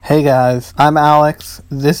Hey guys, I'm Alex,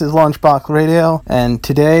 this is Lunchbox Radio, and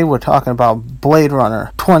today we're talking about Blade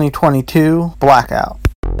Runner 2022 Blackout.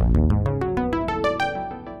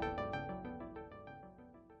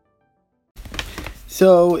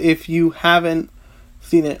 So if you haven't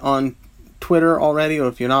seen it on Twitter already, or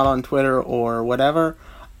if you're not on Twitter or whatever,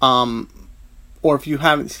 or if you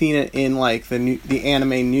haven't seen it in like the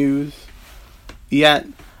anime news yet,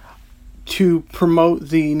 to promote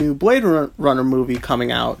the new Blade Runner movie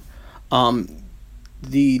coming out,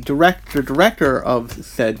 the director of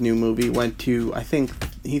said new movie went to, I think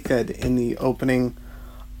he said in the opening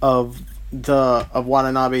of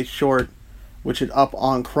Watanabe's short, which is up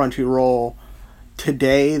on Crunchyroll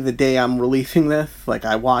today, the day I'm releasing this. Like,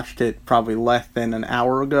 I watched it probably less than an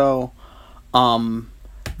hour ago.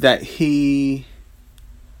 That he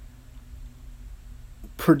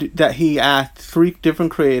asked 3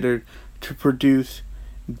 different creators to produce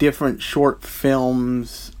different short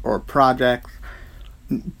films or projects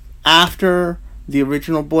after the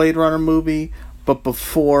original Blade Runner movie, but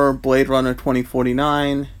before Blade Runner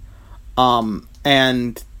 2049.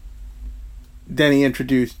 And then he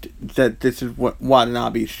introduced that this is what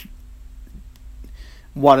Watanabe,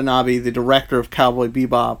 the director of Cowboy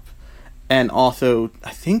Bebop, and also,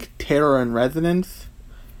 I think, Terror in Resonance.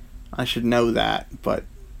 I should know that, but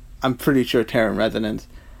I'm pretty sure Terror in Resonance.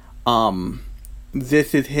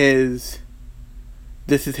 This is his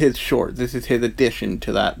short. This is his addition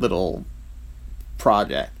to that little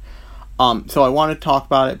project. So I want to talk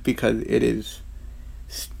about it because it is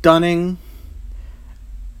stunning,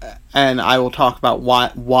 and I will talk about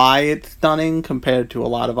why it's stunning compared to a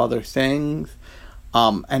lot of other things.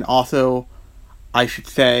 And also, I should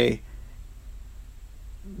say,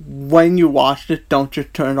 when you watch it, don't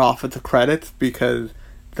just turn it off at the credits, because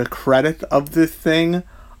the credits of this thing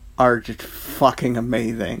are just fucking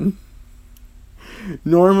amazing.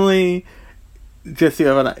 Normally, just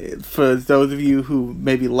for those of you who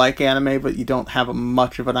maybe like anime but you don't have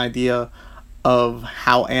much of an idea of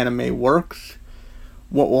how anime works,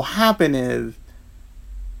 what will happen is,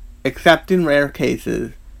 except in rare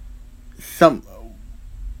cases,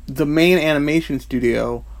 the main animation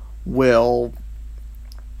studio will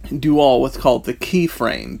do all what's called the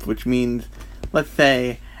keyframes, which means, let's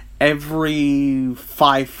say, every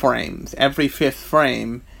 5 frames, every 5th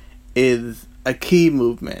frame is a key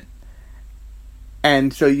movement.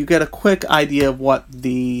 And so you get a quick idea of what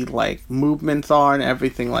the movements are and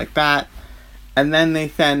everything like that. And then they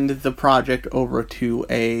send the project over to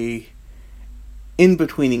a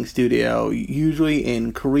in-betweening studio, usually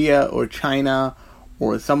in Korea or China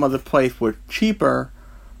or some other place where it's cheaper,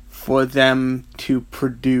 for them to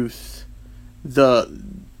produce the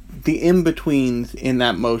in-betweens in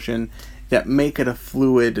that motion that make it a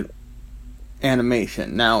fluid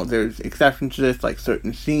animation. Now, there's exceptions to this, like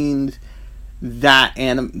certain scenes.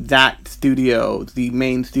 That studio, the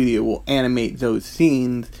main studio, will animate those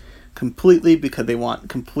scenes completely because they want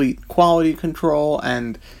complete quality control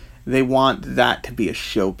and they want that to be a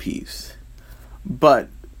showpiece. But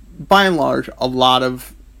by and large, a lot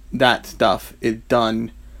of that stuff is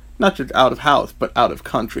done not just out of house, but out of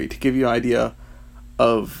country. To give you an idea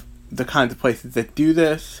of the kinds of places that do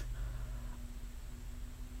this,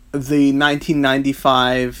 the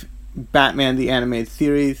 1995 Batman the Animated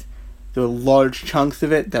Series, there were large chunks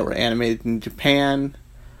of it that were animated in Japan.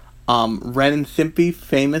 Ren and Stimpy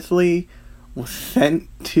famously was sent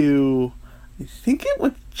to, I think it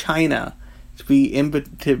was China,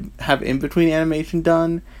 to have in-between animation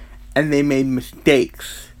done, and they made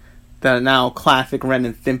mistakes that are now classic Ren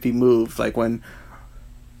and Stimpy moves, like when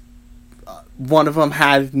one of them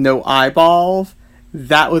has no eyeballs.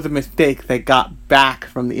 That was a mistake they got back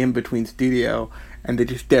from the in-between studio, and they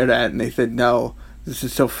just stared at it and they said, no, this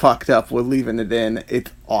is so fucked up, we're leaving it in,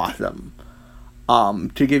 it's awesome. To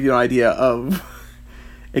give you an idea of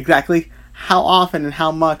exactly how often and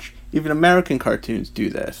how much even American cartoons do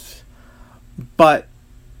this. But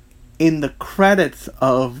in the credits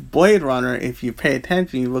of Blade Runner, if you pay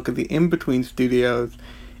attention, you look at the in-between studios,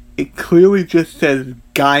 it clearly just says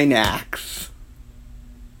Gainax.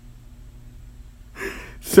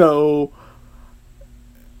 So,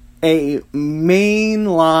 a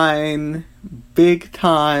mainline,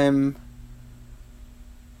 big-time,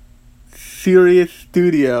 serious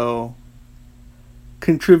studio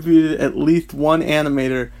contributed at least one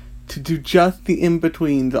animator to do just the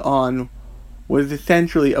in-betweens on what is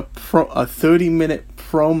essentially a 30-minute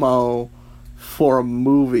promo for a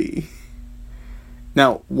movie.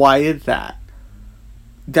 Now, why is that?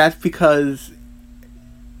 That's because,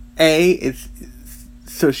 A, it's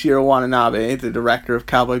Soichiro Watanabe, the director of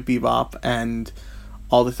Cowboy Bebop and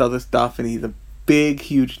all this other stuff, and he's a big,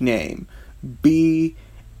 huge name. B,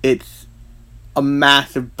 it's a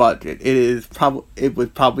massive budget. It was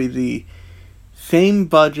probably the same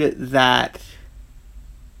budget that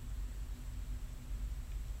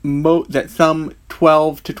some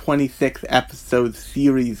 12 to 26 episode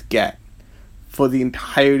series get for the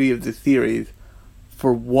entirety of the series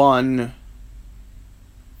for one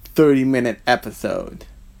 30-minute episode.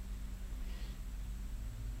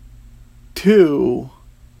 2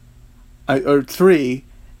 or 3,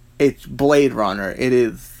 it's Blade Runner. It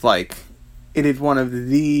is one of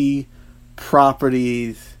the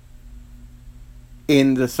properties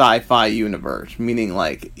in the sci-fi universe, meaning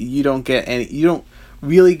like you don't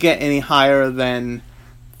really get any higher than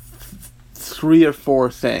 3 or 4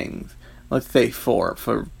 things. Let's say 4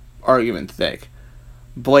 for argument's sake.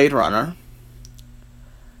 Blade Runner,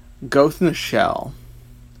 Ghost in the Shell,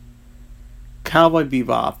 Cowboy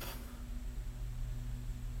Bebop,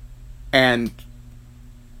 and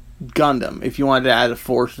Gundam. If you wanted to add a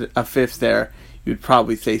fifth there, you'd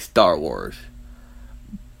probably say Star Wars.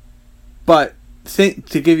 But to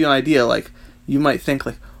give you an idea, like, you might think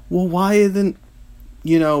like, well, why isn't,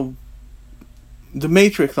 The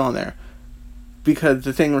Matrix on there? Because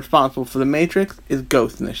the thing responsible for The Matrix is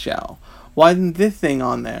Ghost in the Shell. Why isn't this thing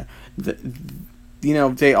on there?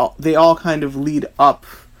 They all kind of lead up.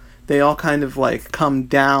 They all kind of like come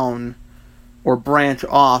down or branch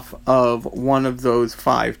off of one of those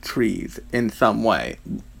 5 trees in some way.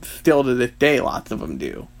 Still to this day, lots of them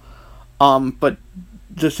do. But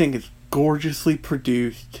this thing is gorgeously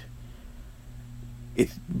produced.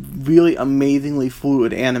 It's really amazingly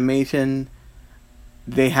fluid animation.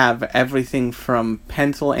 They have everything from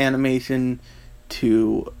pencil animation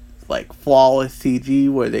to like flawless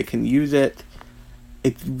CG where they can use it.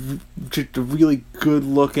 It's just a really good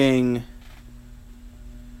looking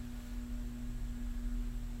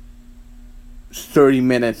 30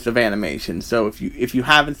 minutes of animation. So if you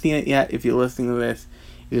haven't seen it yet, if you're listening to this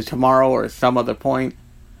either tomorrow or at some other point,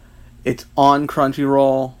 it's on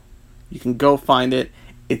Crunchyroll. You can go find it.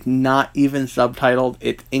 It's not even subtitled.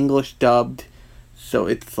 It's English dubbed. So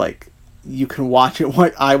it's like you can watch it.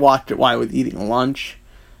 I watched it while I was eating lunch,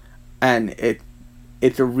 and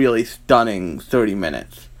it's a really stunning 30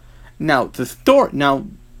 minutes. Now the story. Now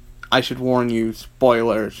I should warn you,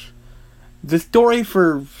 spoilers. The story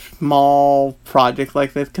for small projects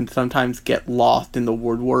like this can sometimes get lost in the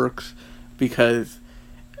woodworks, because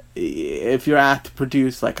if you're asked to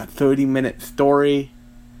produce like a 30-minute story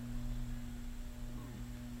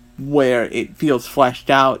where it feels fleshed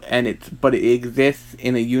out but it exists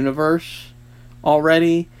in a universe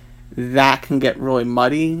already, that can get really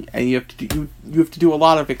muddy, and you have to do a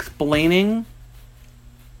lot of explaining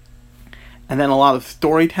and then a lot of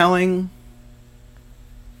storytelling.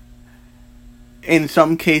 In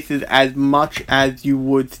some cases, as much as you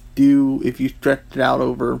would do if you stretched it out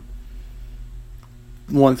over,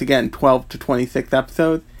 once again, 12 to 26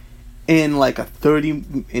 episodes, in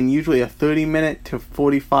usually a 30-minute to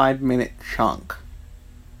 45-minute chunk.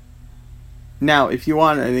 Now, if you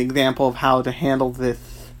want an example of how to handle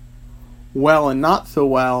this well and not so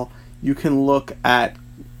well, you can look at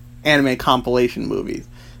anime compilation movies.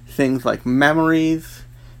 Things like Memories,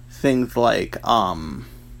 things like,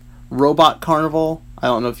 Robot Carnival. I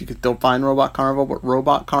don't know if you can still find Robot Carnival, but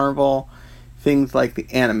Robot Carnival. Things like the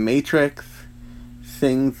Animatrix.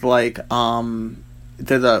 Things like,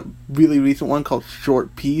 there's a really recent one called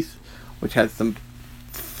Short Piece, which has some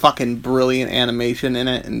fucking brilliant animation in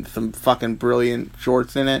it and some fucking brilliant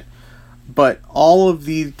shorts in it. But all of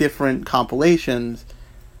these different compilations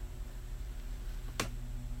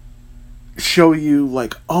show you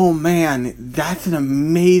like, oh man, that's an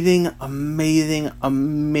amazing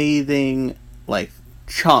like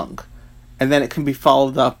chunk, and then it can be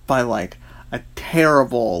followed up by like a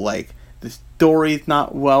terrible, like, the story's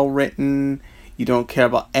not well written, you don't care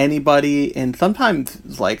about anybody, and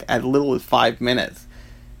sometimes like as little as 5 minutes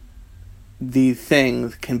these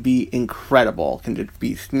things can be incredible, can just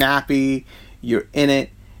be snappy, you're in it,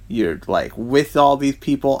 you're like with all these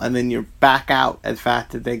people, and then you're back out as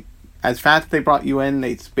fast as they brought you in,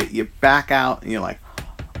 they spit you back out, and you're like,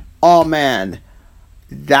 oh man,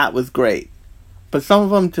 that was great. But some of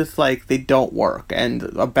them just, like, they don't work. And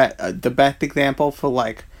the best example for,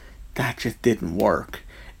 like, that just didn't work,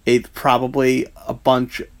 it's probably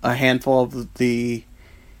a handful of the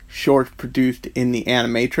shorts produced in the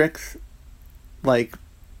Animatrix, like,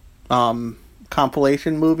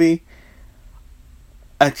 compilation movie.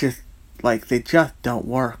 It's just, like, they just don't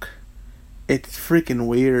work. It's freaking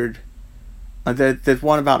weird. There's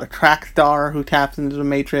one about a track star who taps into the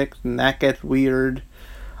Matrix, and that gets weird.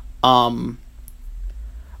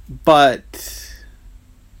 But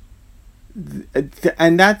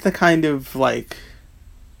And that's the kind of, like,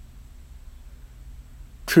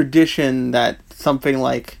 tradition that something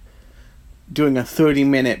like doing a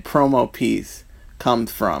 30-minute promo piece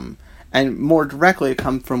comes from. And more directly, it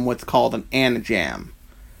comes from what's called an Anijam.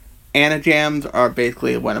 Anijams are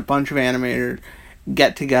basically when a bunch of animators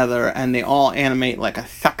get together and they all animate like a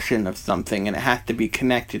section of something, and it has to be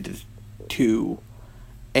connected to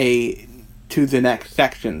the next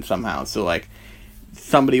section somehow. So, like,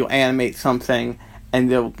 somebody will animate something,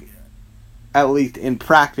 and they'll, at least in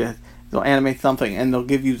practice, they'll animate something and they'll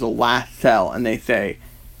give you the last cell, and they say,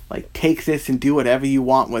 like, take this and do whatever you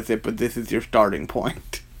want with it, but this is your starting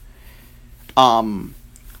point.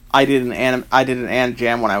 I did an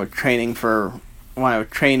Anijam when I was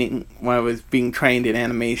being trained in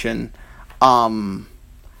animation,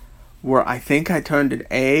 where I think I turned an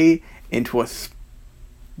A into a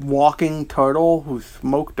walking turtle who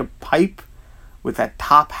smoked a pipe with that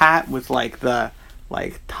top hat with, like, the,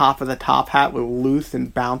 like, top of the top hat was loose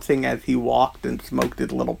and bouncing as he walked and smoked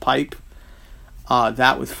his little pipe.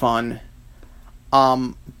 That was fun.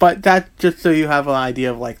 But that's just so you have an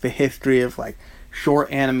idea of, like, the history of, like,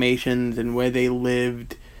 short animations and where they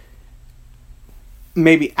lived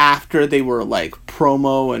maybe after they were, like,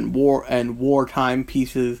 promo and wartime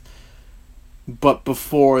pieces, but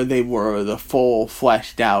before they were the full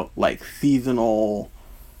fleshed out, like, seasonal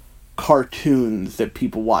cartoons that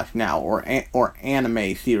people watch now, or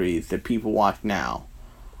anime series that people watch now.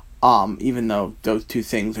 Even though those two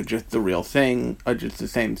things are just the real thing, are just the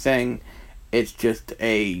same thing, it's just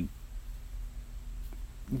it's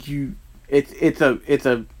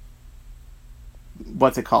a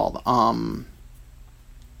what's it called?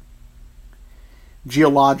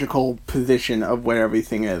 Geological position of where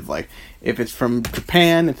everything is. Like, if it's from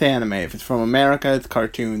Japan, it's anime. If it's from America, it's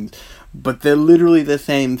cartoons. But they're literally the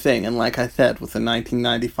same thing. And like I said, with the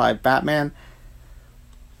 1995 Batman,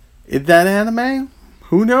 is that anime?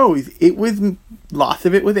 Who knows? Lots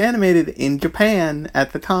of it was animated in Japan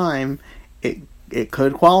at the time. It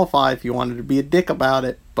could qualify if you wanted to be a dick about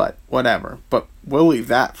it, but whatever. But we'll leave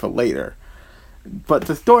that for later. But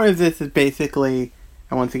the story of this is basically,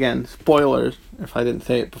 and once again, spoilers, if I didn't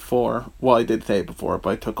say it before. Well, I did say it before,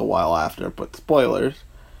 but it took a while after, but spoilers.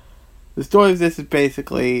 The story of this is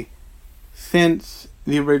basically, since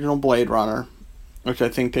the original Blade Runner, which I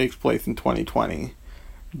think takes place in 2020,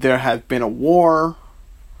 there has been a war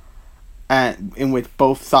in which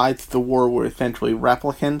both sides of the war were essentially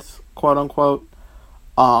replicants, quote unquote.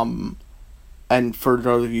 And for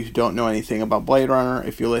those of you who don't know anything about Blade Runner,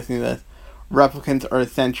 if you're listening to this, replicants are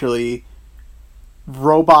essentially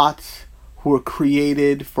robots who are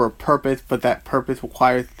created for a purpose, but that purpose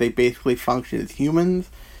requires that they basically function as humans.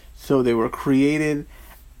 So they were created,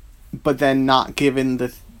 but then not given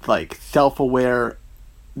the, like, the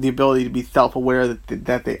ability to be self-aware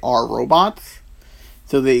that they are robots.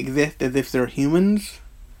 So they exist as if they're humans,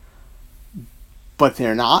 but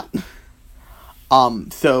they're not.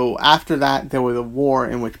 So after that, there was a war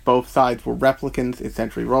in which both sides were replicants,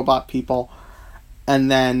 essentially robot people.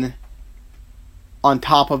 And then, on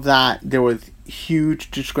top of that, there was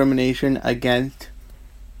huge discrimination against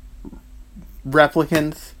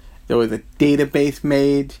replicants. There was a database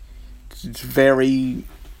made. It's very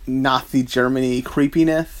Nazi Germany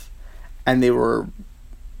creepiness. And they were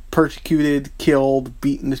persecuted, killed,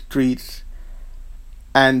 beaten in the streets.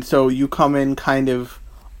 And so you come in kind of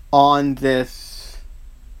on this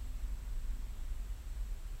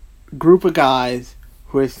group of guys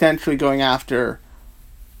who are essentially going after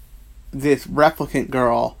this replicant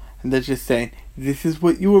girl, and they're just saying, this is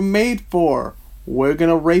what you were made for, we're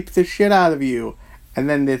gonna rape the shit out of you. And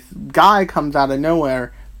then this guy comes out of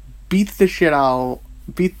nowhere, beats the shit out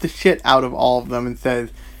of all of them and says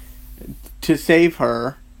to save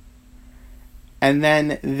her. And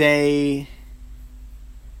then they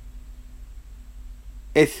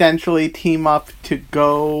essentially team up to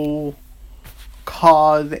go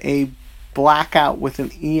cause a blackout with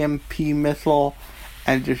an EMP missile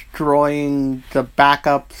and destroying the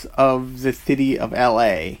backups of the city of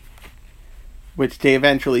LA, which they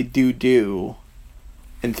eventually do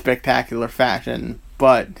in spectacular fashion.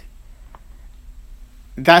 But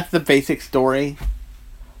that's the basic story.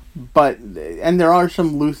 And there are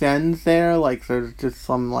some loose ends there, like there's just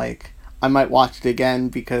some, like, I might watch it again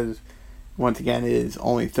because once again it is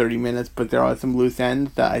only 30 minutes, but there are some loose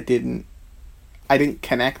ends that I didn't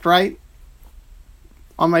connect right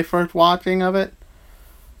on my first watching of it.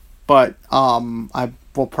 But I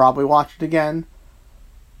will probably watch it again.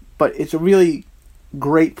 But it's a really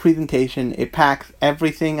great presentation. It packs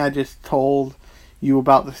everything I just told you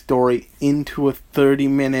about the story into a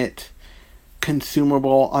 30-minute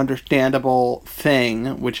consumable, understandable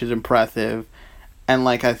thing, which is impressive. And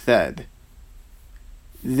like I said,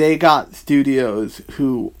 they got studios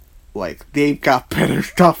who, like, they've got better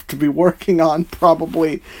stuff to be working on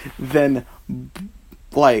probably than,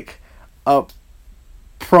 like, a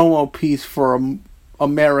promo piece for an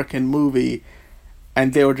American movie.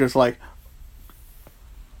 And they were just like,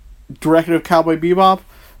 director of Cowboy Bebop,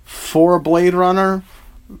 for Blade Runner,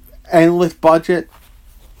 endless budget,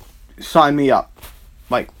 sign me up.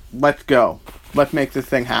 Like, let's go. Let's make this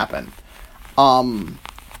thing happen.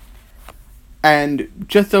 And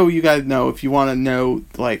just so you guys know, if you want to know,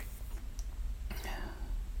 like,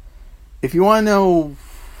 if you want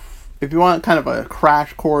kind of a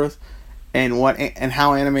crash course in what and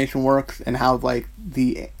how animation works and how, like,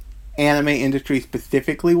 the anime industry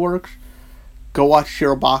specifically works, go watch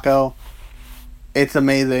Shirobako. It's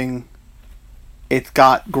amazing. It's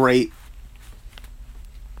got a great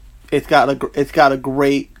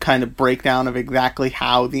kind of breakdown of exactly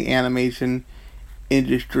how the animation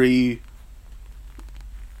industry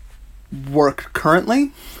works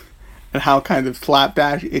currently and how kind of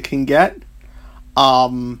slapdash it can get.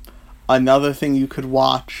 Another thing you could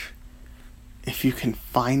watch, if you can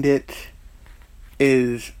find it,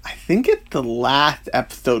 is, I think it's the last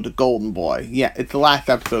episode of Golden Boy. Yeah, it's the last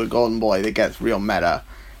episode of Golden Boy that gets real meta.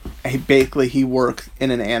 He works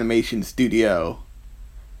in an animation studio,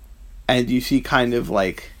 and you see kind of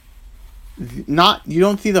like, you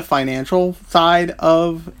don't see the financial side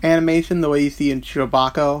of animation the way you see in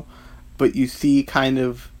Shirobako, but you see kind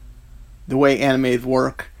of the way animes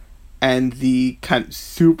work and the kind of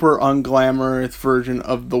super unglamorous version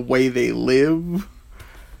of the way they live.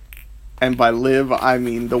 And by live, I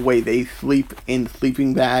mean the way they sleep in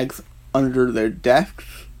sleeping bags under their desks.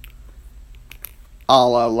 A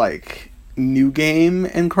la, like, New Game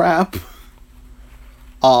and crap.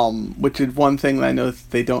 Which is one thing that I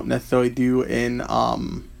noticed they don't necessarily do in, at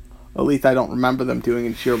least I don't remember them doing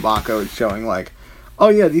in Shirobako. It's showing, like, oh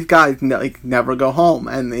yeah, these guys, never go home,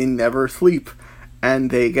 and they never sleep,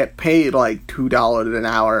 and they get paid, like, $2 an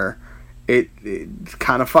hour. It's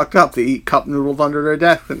kind of fucked up. They eat cup noodles under their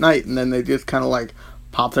desk at night, and then they just kind of, like,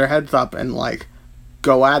 pop their heads up and, like,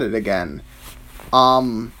 go at it again.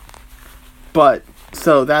 But,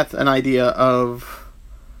 so that's an idea of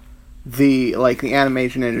the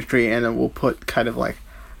animation industry, and it will put kind of, like,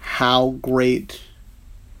 how great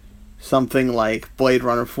something like Blade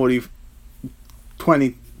Runner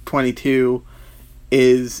 2022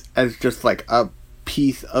 is as just, like, a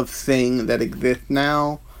piece of thing that exists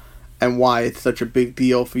now. And why it's such a big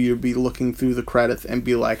deal for you to be looking through the credits and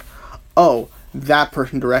be like, oh, that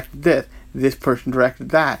person directed this person directed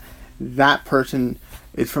that person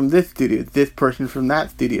is from this studio, this person from that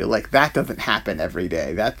studio. Like, that doesn't happen every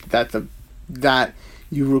day. That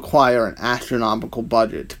you require an astronomical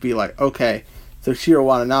budget to be like, okay, so Shiro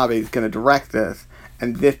Watanabe is going to direct this,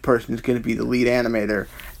 and this person is going to be the lead animator,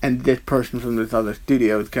 and this person from this other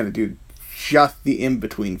studio is going to do just the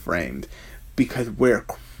in-between frames, because we're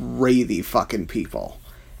crazy fucking people,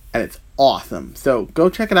 and it's awesome. So go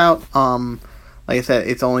check it out. Like I said,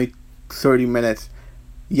 it's only 30 minutes.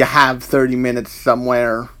 You have 30 minutes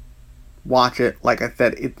somewhere. Watch it. Like I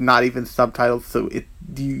said, it's not even subtitled, so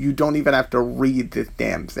you don't even have to read this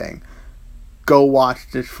damn thing. Go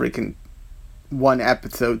watch this freaking one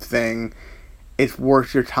episode thing. It's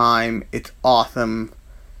worth your time. It's awesome.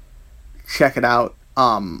 Check it out.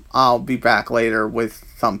 I'll be back later with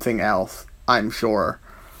something else, I'm sure.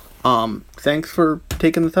 Thanks for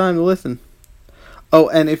taking the time to listen. Oh,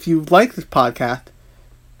 and if you like this podcast,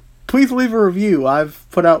 please leave a review. I've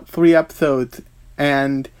put out 3 episodes,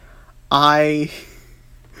 and I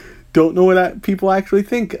don't know what people actually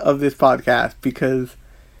think of this podcast, because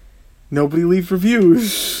nobody leaves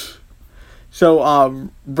reviews. So,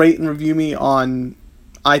 rate and review me on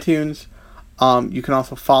iTunes. You can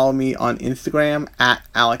also follow me on Instagram at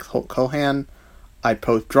Alex Holt Cohan. I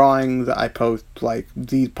post drawings, I post, like,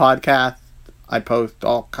 these podcasts, I post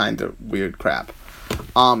all kinds of weird crap.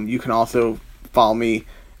 You can also follow me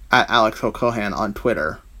at Alex Holt Cohan on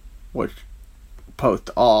Twitter, which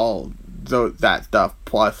posts all that stuff,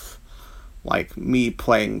 plus, like, me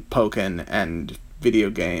playing Pokken and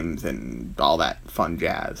video games and all that fun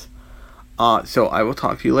jazz. So I will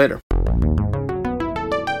talk to you later.